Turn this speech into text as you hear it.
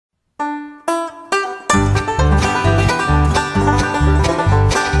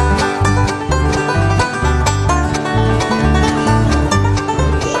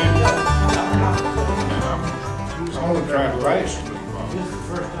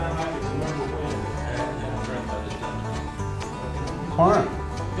Why?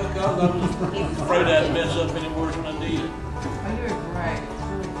 Because I was afraid I'd mess up any worse than I did. Oh, you were great.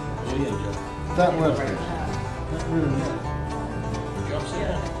 Oh, yeah, Joe. That was good. That really was. Y'all see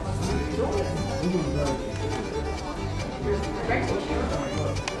that?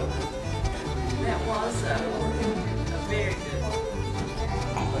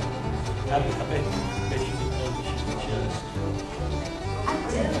 That was very good. I bet you didn't know that she's just. I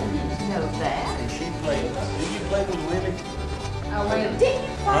didn't know that. And she played. Did you play with Willie? Oh, wait. Didn't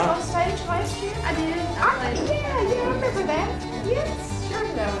you play on stage last year? I did. Yeah, I remember that. Yes, sure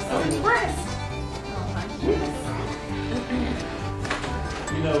did. I was so impressed. Oh, thank you.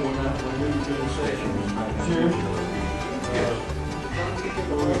 You know, when we were doing sections. Sure.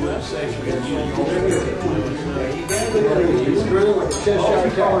 When we were doing sections, you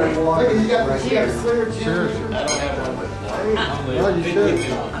Cheers. I don't have one, but you should.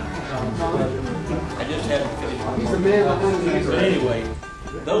 I just haven't finished. He's the man behind the But anyway,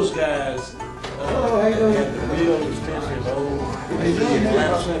 those guys had the real expensive old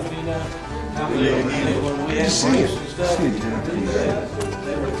Atlanta Symphony now. When we had parties and stuff,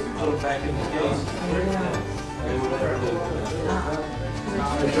 they were put back in the case. They would have to.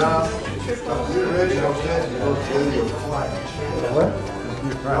 What?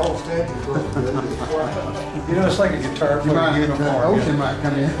 You know, it's like a guitar You player might, uniform. Ocean might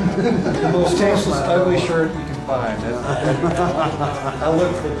come in. The most tasteless, ugly shirt you can find. I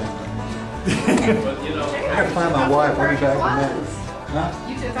look for them. But you know, I gotta find my wife. I'll be back in a minute.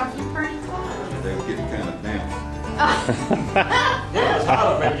 You took off your pretty clothes. They were getting kind of down. yeah, it's hot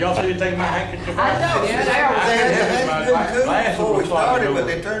up there. Y'all see me take my handkerchief off? I know. Yeah, they are. They had to do Glasses before we were fogging started, over. but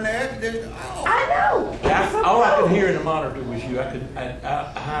they turned the air conditioner off. I know. All I could hear in the monitor was you. I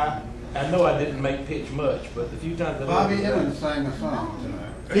know I didn't make pitch much, but the few times that Bobby Evans sang a song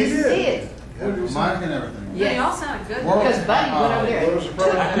tonight. He did. Mike and everything. Yeah, y'all sounded good. World- Because Buddy went over there. World of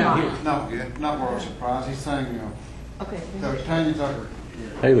Surprise. I couldn't hear. No, yeah, not World of Surprise. He sang, Okay. Tanya Tucker.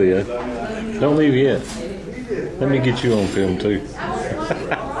 Hey, Leah. Don't leave yet. Let me get you on film, too. He was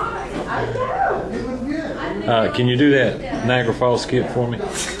good. Can you do that Niagara Falls skit for me?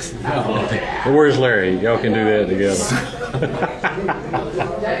 Where's Larry? Y'all can do that together.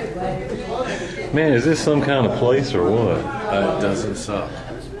 Man, is this some kind of place or what? It doesn't suck.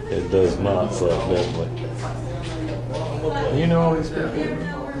 It does not suck, definitely. You know all these people?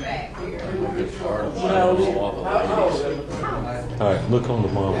 Alright, look on the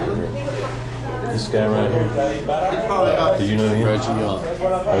monitor here. This guy right here. Do you know him? Reggie Young,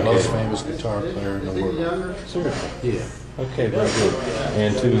 the most famous guitar player in the world. Seriously? Yeah. Okay, very good.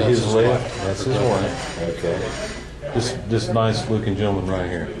 And to his left, that's his wife. Okay. This nice looking gentleman right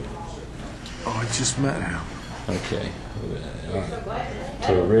here. Oh, I just met him. Okay.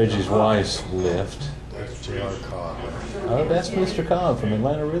 To Reggie's wife's left. That's J.R. Cobb. Oh, that's Mr. Cobb from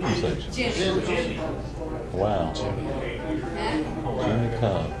Atlanta Rhythm Section. Wow. Jimmy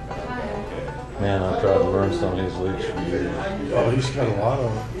Cobb. Man, I tried to learn some of his licks for years. Oh, he's got a lot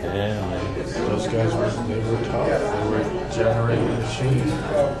of them. Yeah, man. Those guys were tough. They were generating machines.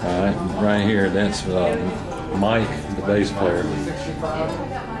 All right, right here, that's Mike, the bass player.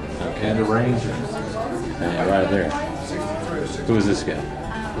 Okay. And the Ranger. Yeah, right there. Who is this guy?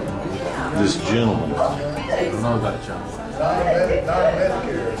 This gentleman. I don't know that, John.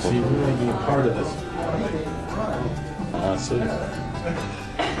 See, we may be a part of this. I see.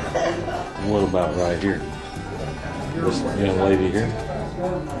 What about right here? This young lady here?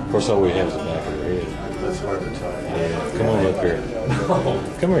 Of course, all we have is the back of her head. That's hard to tell. Yeah, come on up here.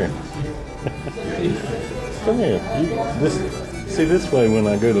 Come here. Come here. See, this way when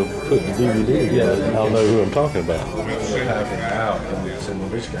I go to put the DVD, I'll know who I'm talking about. We're having out,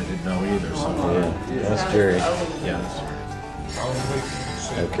 and this guy didn't know either. So Yeah, that's Jerry. yeah.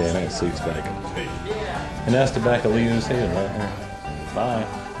 Okay, that seat's back. And that's the back of Leo's head right there. Bye.